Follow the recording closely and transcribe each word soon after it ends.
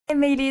Hey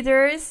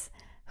Maileaders,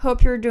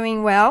 hope you're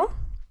doing well.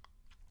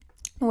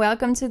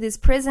 Welcome to this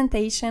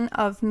presentation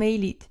of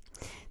Mailead.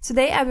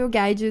 Today I will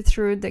guide you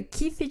through the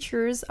key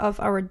features of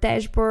our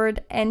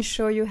dashboard and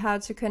show you how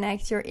to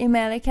connect your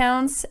email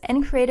accounts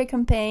and create a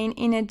campaign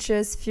in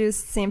just few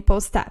simple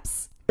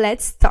steps.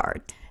 Let's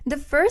start. The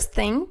first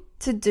thing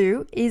to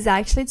do is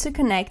actually to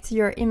connect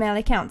your email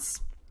accounts.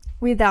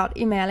 Without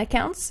email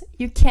accounts,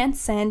 you can't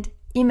send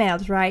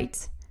emails,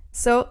 right?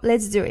 So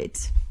let's do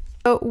it.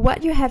 So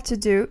what you have to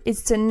do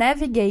is to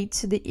navigate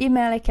to the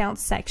email account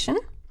section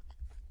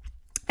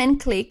and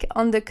click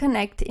on the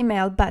Connect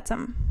Email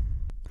button.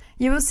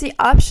 You will see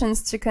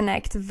options to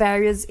connect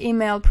various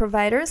email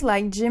providers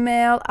like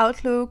Gmail,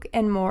 Outlook,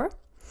 and more.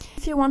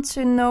 If you want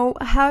to know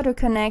how to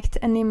connect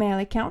an email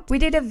account, we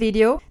did a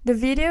video. The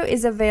video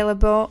is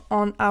available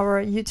on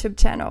our YouTube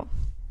channel.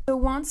 So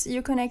once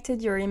you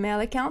connected your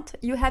email account,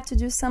 you have to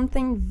do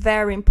something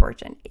very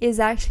important, is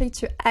actually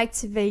to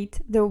activate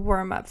the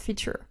Warmup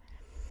feature.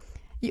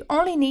 You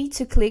only need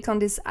to click on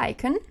this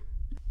icon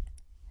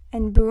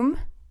and boom,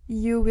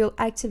 you will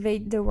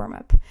activate the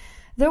Warmup.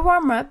 The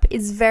Warmup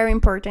is very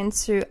important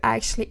to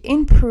actually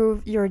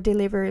improve your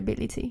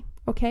deliverability,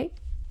 okay?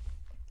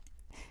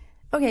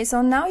 Okay,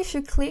 so now if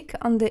you click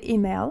on the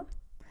email,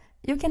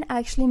 you can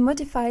actually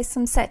modify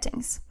some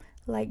settings,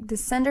 like the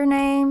sender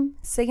name,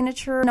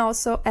 signature, and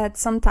also add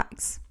some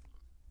tags.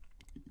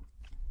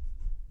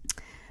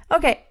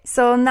 Okay,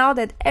 so now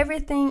that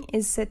everything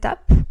is set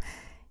up,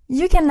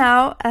 you can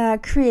now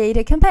create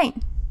a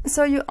campaign.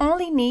 So you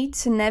only need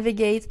to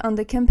navigate on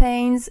the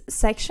campaigns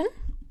section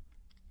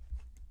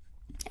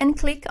and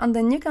click on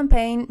the new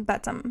campaign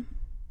button.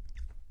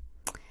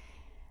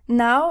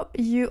 Now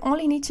you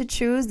only need to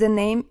choose the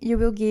name you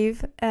will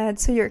give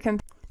to your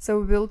campaign. So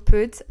we'll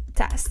put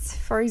test,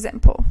 for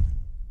example,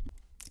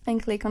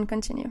 and click on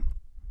continue.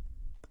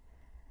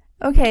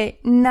 Okay,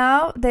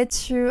 now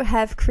that you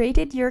have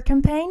created your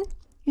campaign,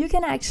 you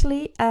can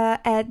actually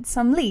add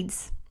some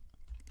leads.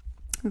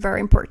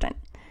 Very important.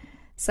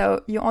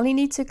 So you only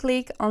need to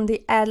click on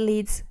the Add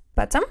Leads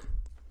button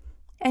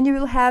and you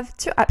will have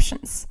two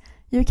options.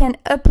 You can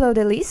upload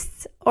a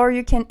list or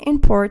you can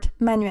import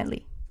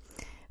manually.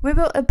 We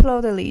will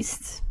upload a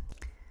list.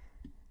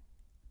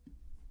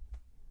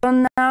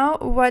 So now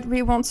what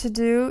we want to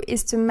do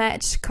is to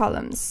match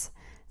columns.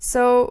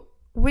 So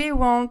we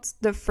want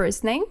the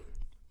first name.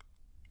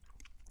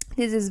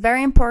 This is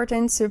very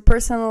important to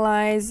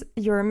personalize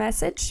your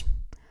message.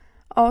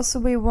 Also,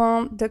 we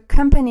want the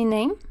company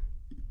name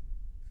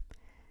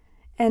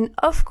and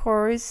of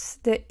course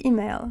the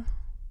email.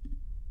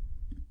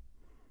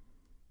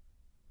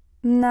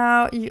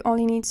 Now you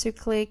only need to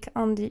click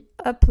on the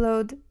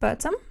upload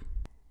button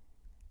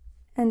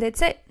and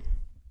that's it.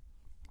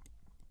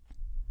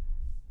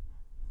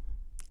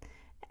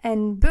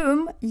 And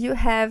boom, you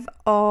have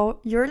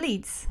all your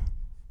leads.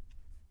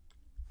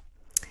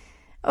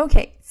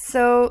 Okay,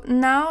 so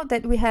now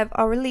that we have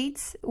our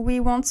leads, we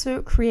want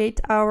to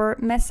create our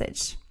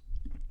message.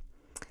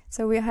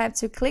 So we have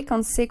to click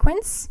on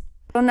sequence.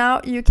 So now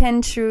you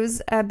can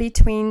choose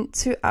between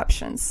two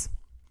options.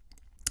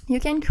 You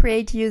can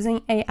create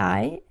using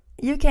AI.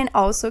 You can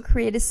also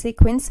create a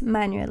sequence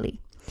manually.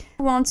 If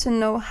you want to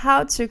know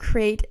how to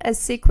create a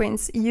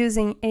sequence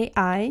using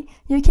AI,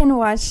 you can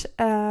watch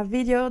a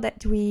video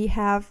that we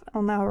have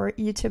on our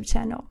YouTube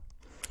channel.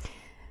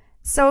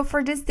 So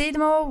for this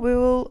demo, we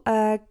will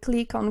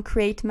click on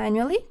create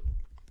manually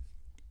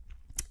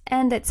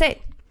and that's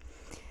it.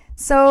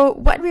 So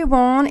what we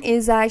want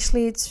is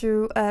actually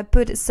to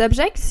put a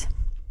subject.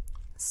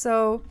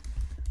 So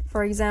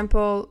for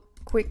example,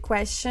 quick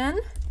question,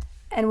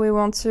 and we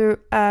want to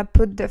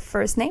put the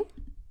first name,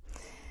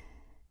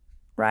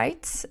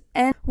 right?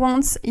 And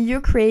once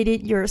you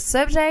created your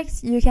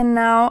subject, you can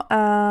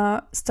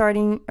now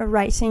starting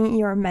writing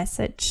your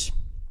message.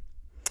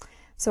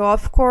 So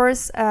of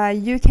course,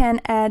 you can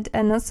add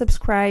an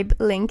unsubscribe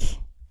link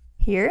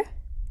here.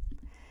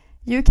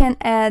 You can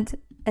add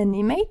an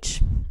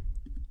image.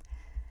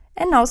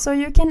 And also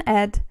you can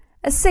add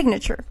a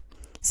signature.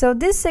 So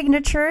this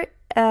signature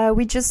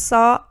we just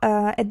saw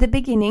at the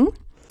beginning.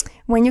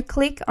 When you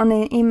click on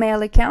an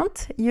email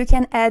account, you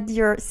can add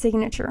your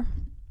signature.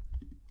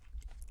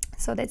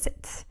 So that's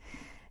it.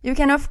 You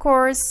can of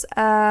course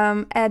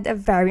add a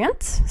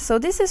variant. So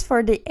this is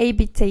for the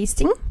A/B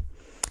testing.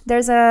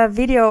 There's a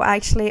video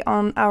actually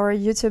on our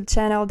YouTube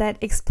channel that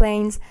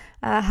explains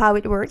how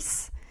it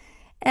works.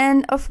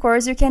 And of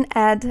course, you can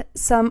add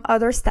some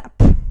other step.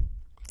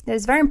 That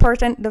is very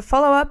important. The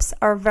follow-ups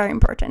are very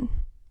important.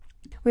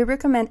 We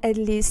recommend at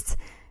least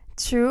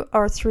 2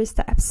 or 3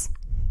 steps.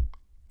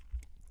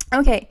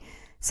 Okay,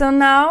 so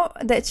now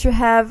that you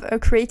have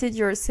created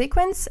your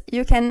sequence,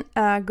 you can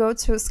go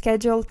to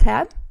Schedule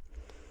tab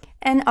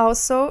and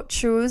also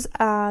choose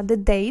the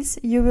days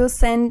you will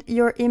send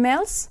your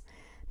emails,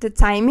 the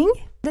timing,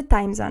 the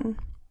time zone.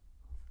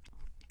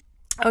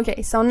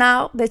 Okay, so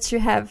now that you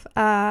have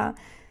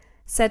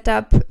set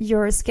up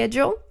your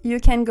schedule, you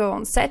can go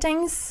on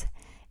settings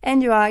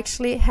and you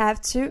actually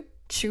have to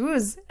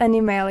choose an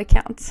email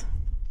account.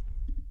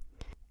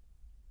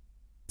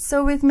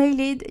 So with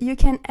Mailead, you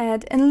can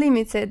add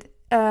unlimited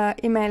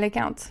email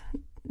account.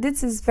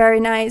 This is very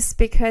nice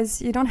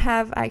because you don't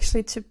have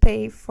actually to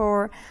pay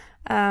for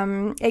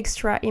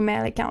extra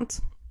email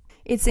account.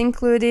 It's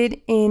included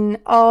in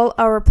all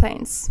our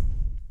plans.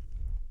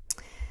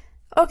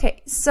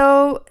 Okay,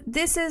 so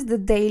this is the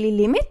daily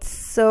limit,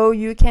 so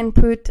you can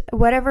put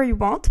whatever you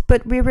want,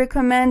 but we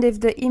recommend if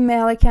the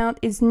email account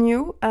is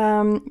new,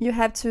 you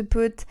have to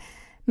put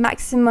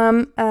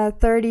maximum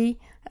 30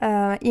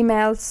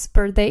 emails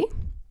per day.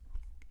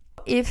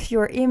 If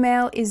your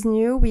email is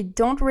new, we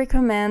don't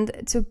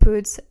recommend to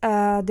put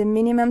the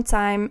minimum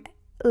time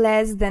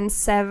less than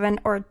 7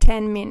 or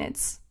 10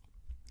 minutes.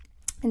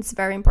 It's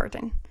very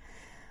important.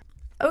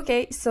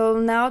 Okay, so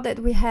now that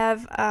we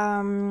have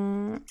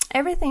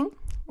everything,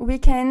 we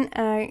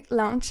can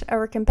launch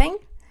our campaign.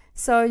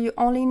 So you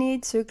only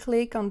need to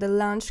click on the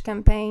Launch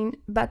Campaign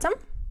button.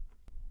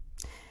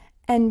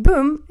 And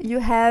boom, you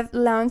have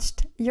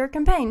launched your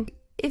campaign.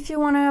 If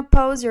you want to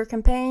pause your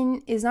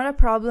campaign, it's not a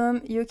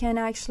problem. You can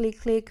actually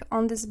click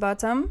on this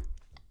button,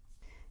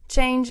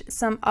 change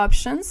some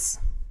options,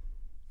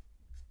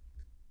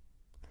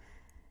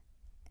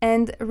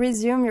 and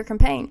resume your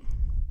campaign.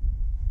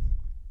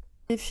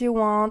 If you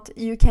want,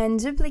 you can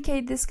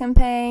duplicate this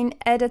campaign,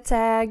 add a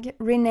tag,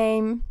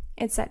 rename,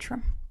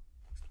 etc.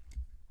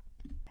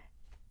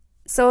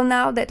 So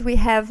now that we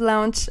have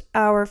launched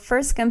our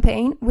first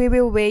campaign, we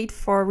will wait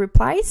for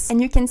replies, and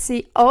you can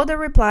see all the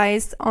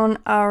replies on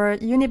our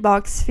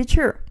Unibox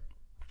feature.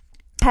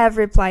 Have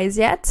replies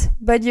yet,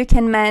 but you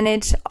can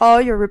manage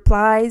all your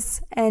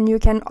replies, and you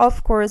can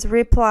of course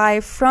reply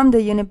from the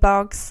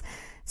Unibox.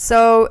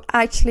 So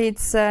actually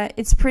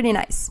it's pretty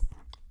nice.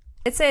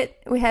 That's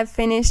it. We have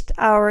finished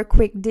our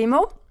quick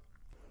demo.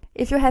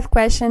 If you have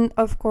questions,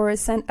 of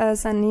course, send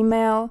us an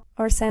email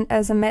or send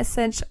us a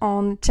message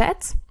on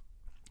chat,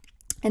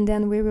 and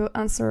then we will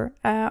answer,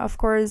 of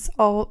course,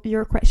 all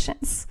your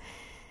questions.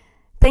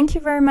 Thank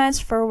you very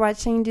much for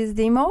watching this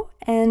demo,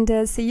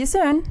 and see you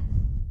soon.